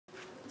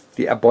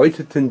die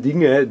erbeuteten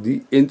Dinge,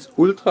 die ins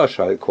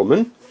Ultraschall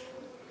kommen.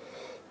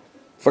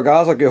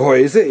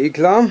 Vergasergehäuse, eh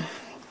klar.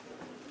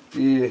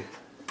 Die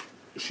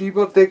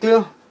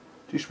Schieberdeckel,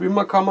 die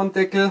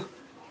Schwimmerkammerndeckel,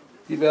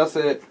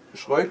 diverse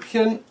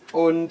Schräubchen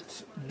und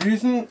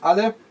Düsen,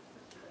 alle.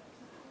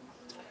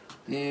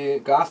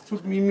 Die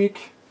Gaszugmimik,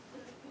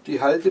 die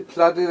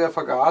Halteplatte der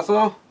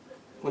Vergaser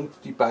und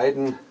die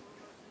beiden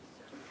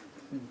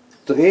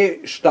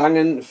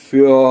Drehstangen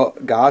für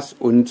Gas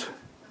und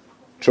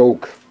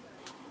Choke.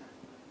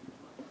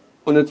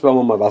 Und jetzt werden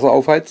wir mal Wasser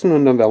aufheizen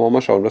und dann werden wir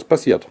mal schauen, was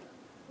passiert.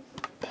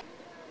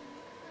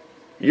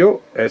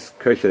 Jo, es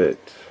köchelt.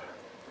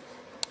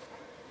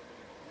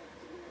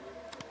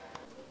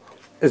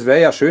 Es wäre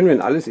ja schön,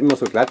 wenn alles immer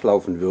so glatt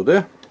laufen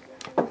würde.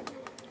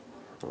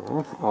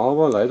 Ja,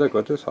 aber leider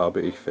Gottes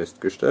habe ich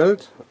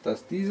festgestellt,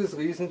 dass dieses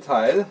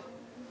Riesenteil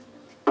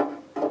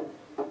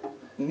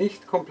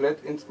nicht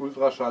komplett ins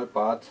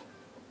Ultraschallbad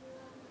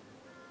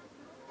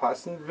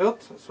passen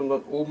wird,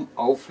 sondern oben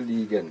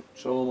aufliegen.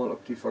 Schauen wir mal,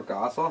 ob die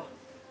Vergaser,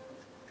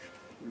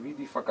 wie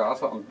die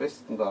Vergaser am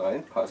besten da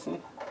reinpassen.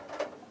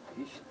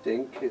 Ich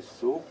denke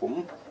so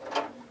rum.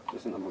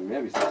 Das sind aber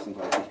mehr wie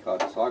 36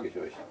 Grad, das sage ich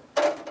euch.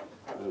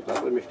 Also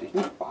dabei möchte ich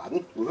nicht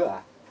baden.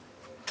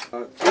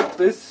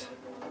 Zutriss.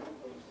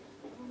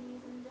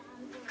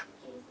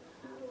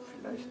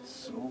 Vielleicht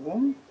so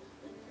rum.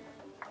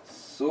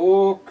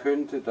 So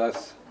könnte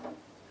das.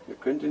 Ihr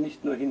könnt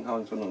nicht nur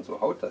hinhauen, sondern so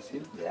haut das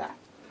hin. Ja.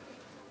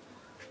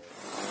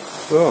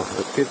 So,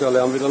 jetzt geht der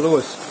Lärm wieder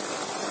los.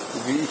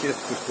 Wie ich es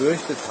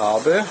befürchtet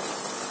habe,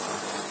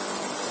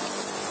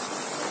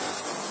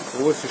 die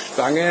große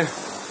Stange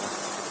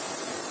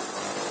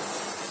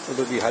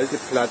oder die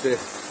Halteplatte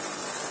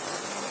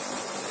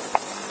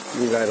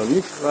ging leider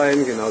nicht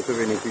rein, genauso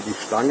wenig wie die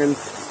Stangen.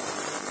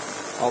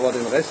 Aber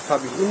den Rest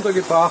habe ich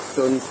untergebracht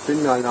und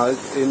bin dann halt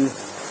in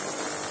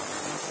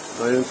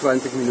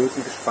 29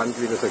 Minuten gespannt,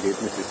 wie das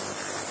Ergebnis ist.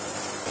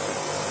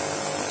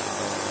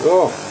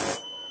 So.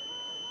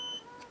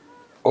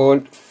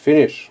 Und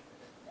Finish.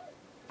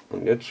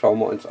 Und jetzt schauen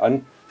wir uns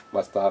an,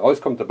 was da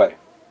rauskommt dabei.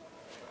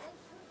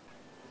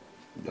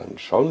 Dann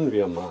schauen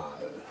wir mal.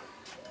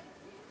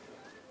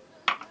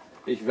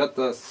 Ich werde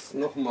das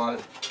nochmal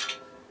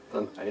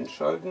dann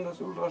einschalten,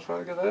 das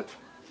Ultraschallgerät.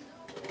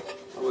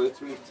 Aber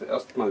jetzt will ich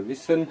zuerst mal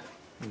wissen,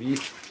 wie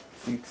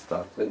sieht es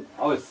da drin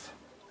aus.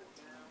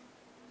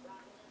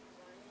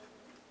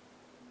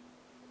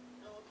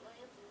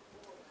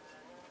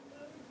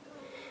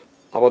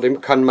 Aber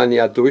dem kann man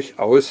ja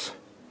durchaus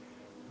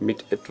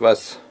mit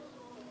etwas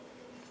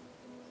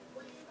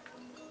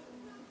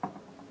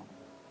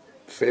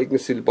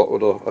Felgensilber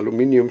oder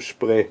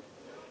Aluminiumspray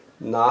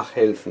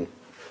nachhelfen.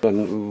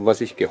 Dann,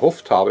 was ich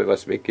gehofft habe,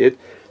 was weggeht,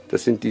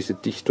 das sind diese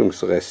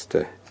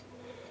Dichtungsreste.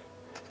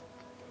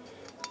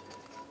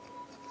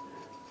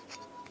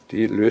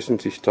 Die lösen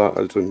sich da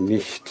also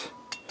nicht.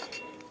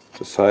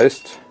 Das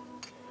heißt,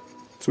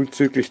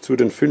 zuzüglich zu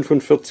den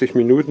 45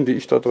 Minuten, die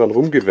ich da dran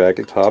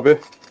rumgewerkelt habe,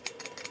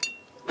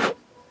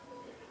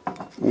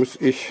 muss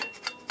ich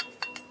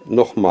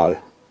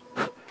nochmal,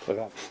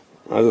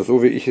 also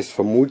so wie ich es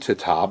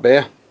vermutet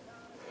habe,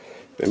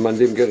 wenn man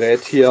dem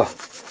Gerät hier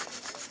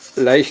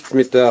leicht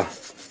mit der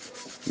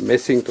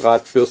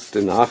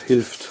Messingdrahtbürste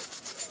nachhilft,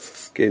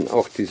 gehen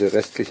auch diese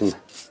restlichen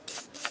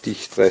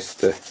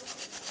Dichtreste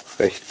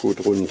recht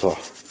gut runter.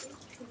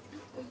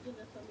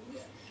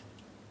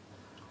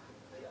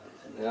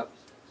 Ja,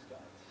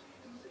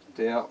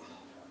 der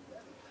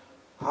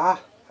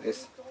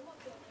ist.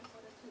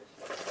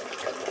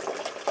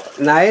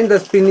 Nein,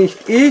 das bin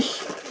nicht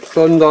ich,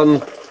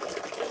 sondern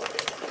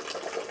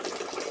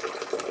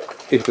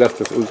ich lasse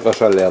das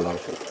Ultraschall leer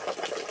laufen.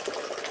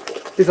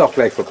 Ist auch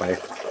gleich vorbei.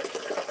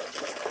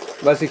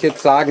 Was ich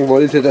jetzt sagen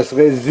wollte, das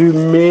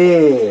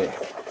Resümee.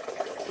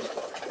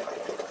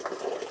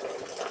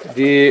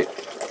 Die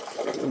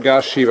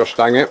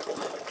Gasschieberstange,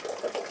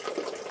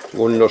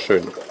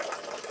 wunderschön.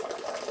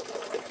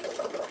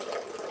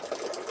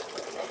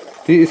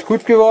 Die ist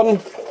gut geworden.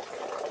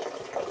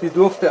 Die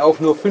durfte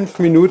auch nur 5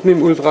 Minuten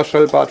im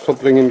Ultraschallbad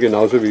verbringen,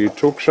 genauso wie die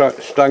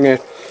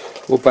Choke-Stange,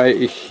 wobei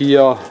ich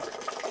hier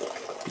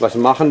was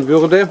machen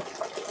würde.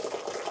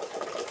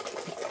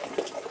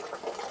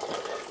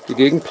 Die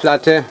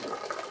Gegenplatte,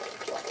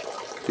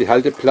 die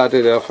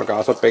Halteplatte der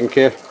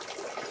Vergaserbänke,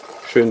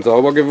 schön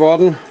sauber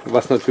geworden.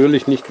 Was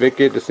natürlich nicht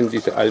weggeht, das sind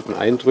diese alten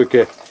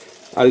Eindrücke,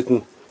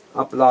 alten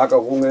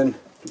Ablagerungen.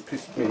 Du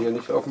pisst mir hier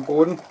nicht auf den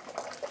Boden.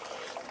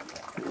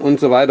 Und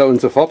so weiter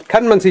und so fort.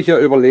 Kann man sich ja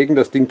überlegen,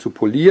 das Ding zu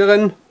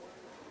polieren.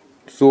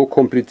 So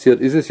kompliziert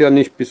ist es ja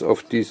nicht, bis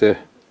auf diese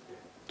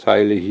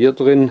Teile hier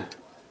drin.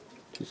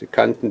 Diese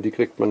Kanten, die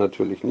kriegt man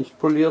natürlich nicht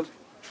poliert.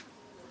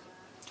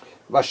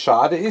 Was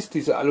schade ist,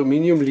 diese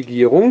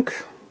Aluminiumlegierung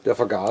der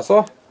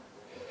Vergaser,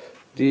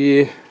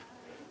 die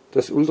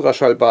das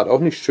Ultraschallbad auch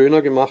nicht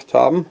schöner gemacht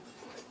haben.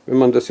 Wenn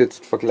man das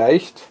jetzt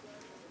vergleicht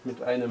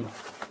mit einem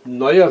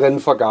neueren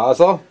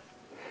Vergaser,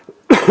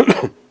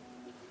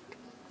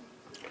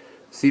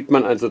 sieht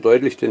man also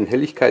deutlich den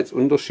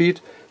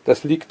Helligkeitsunterschied.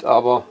 Das liegt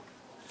aber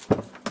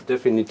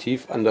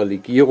definitiv an der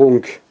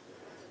Legierung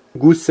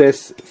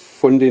Gusses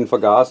von den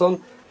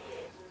Vergasern.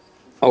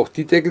 Auch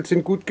die Deckel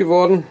sind gut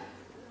geworden.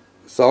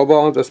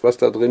 Sauber, das was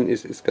da drin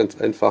ist, ist ganz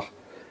einfach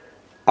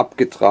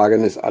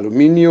abgetragenes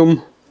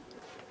Aluminium.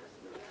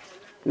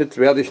 Jetzt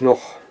werde ich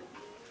noch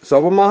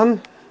sauber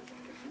machen,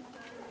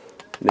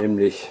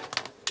 nämlich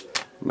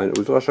mein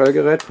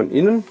Ultraschallgerät von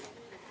innen.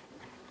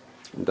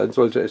 Und dann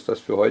sollte es das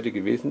für heute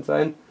gewesen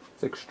sein.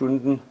 6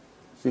 Stunden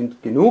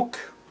sind genug,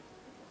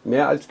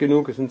 mehr als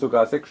genug. Es sind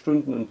sogar 6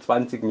 Stunden und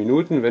 20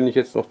 Minuten. Wenn ich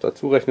jetzt noch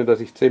dazu rechne, dass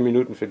ich 10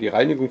 Minuten für die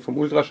Reinigung vom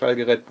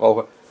Ultraschallgerät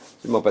brauche,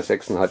 sind wir bei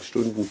 6,5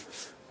 Stunden.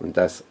 Und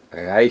das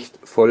reicht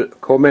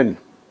vollkommen.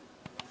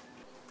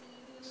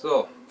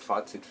 So,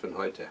 Fazit von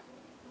heute.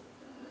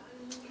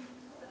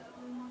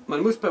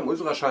 Man muss beim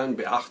Ultraschallen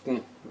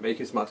beachten,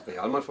 welches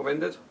Material man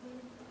verwendet.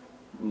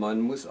 Man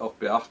muss auch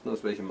beachten,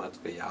 aus welchem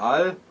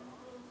Material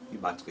die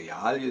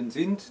Materialien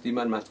sind, die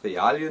man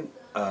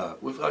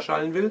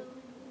ultraschallen will.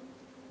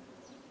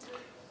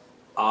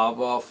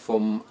 Aber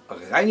vom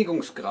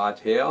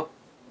Reinigungsgrad her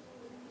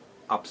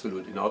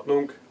absolut in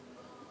Ordnung.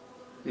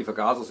 Die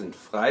Vergaser sind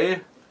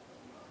frei,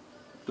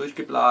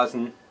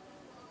 durchgeblasen.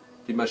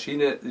 Die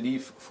Maschine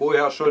lief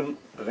vorher schon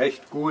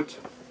recht gut.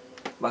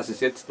 Was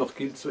es jetzt noch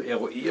gilt zu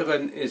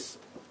eruieren ist,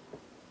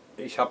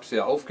 ich habe es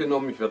ja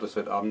aufgenommen, ich werde es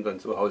heute Abend dann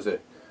zu Hause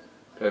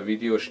per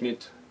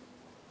Videoschnitt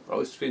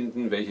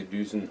rausfinden, welche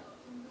Düsen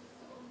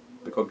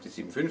bekommt die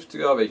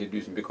 750er, welche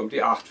Düsen bekommt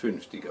die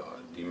 850er.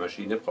 Die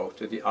Maschine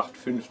braucht ja die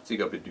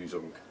 850er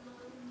Bedüsung.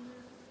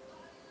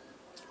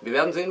 Wir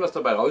werden sehen, was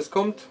dabei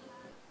rauskommt.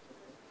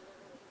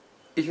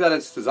 Ich werde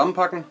jetzt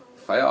zusammenpacken,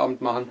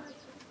 Feierabend machen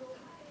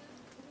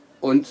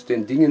und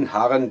den Dingen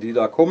harren, die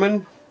da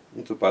kommen.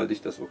 Und sobald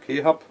ich das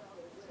okay habe,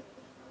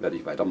 werde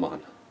ich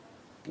weitermachen.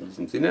 In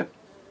diesem Sinne,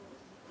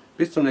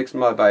 bis zum nächsten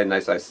Mal bei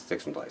Nice Ice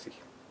 36.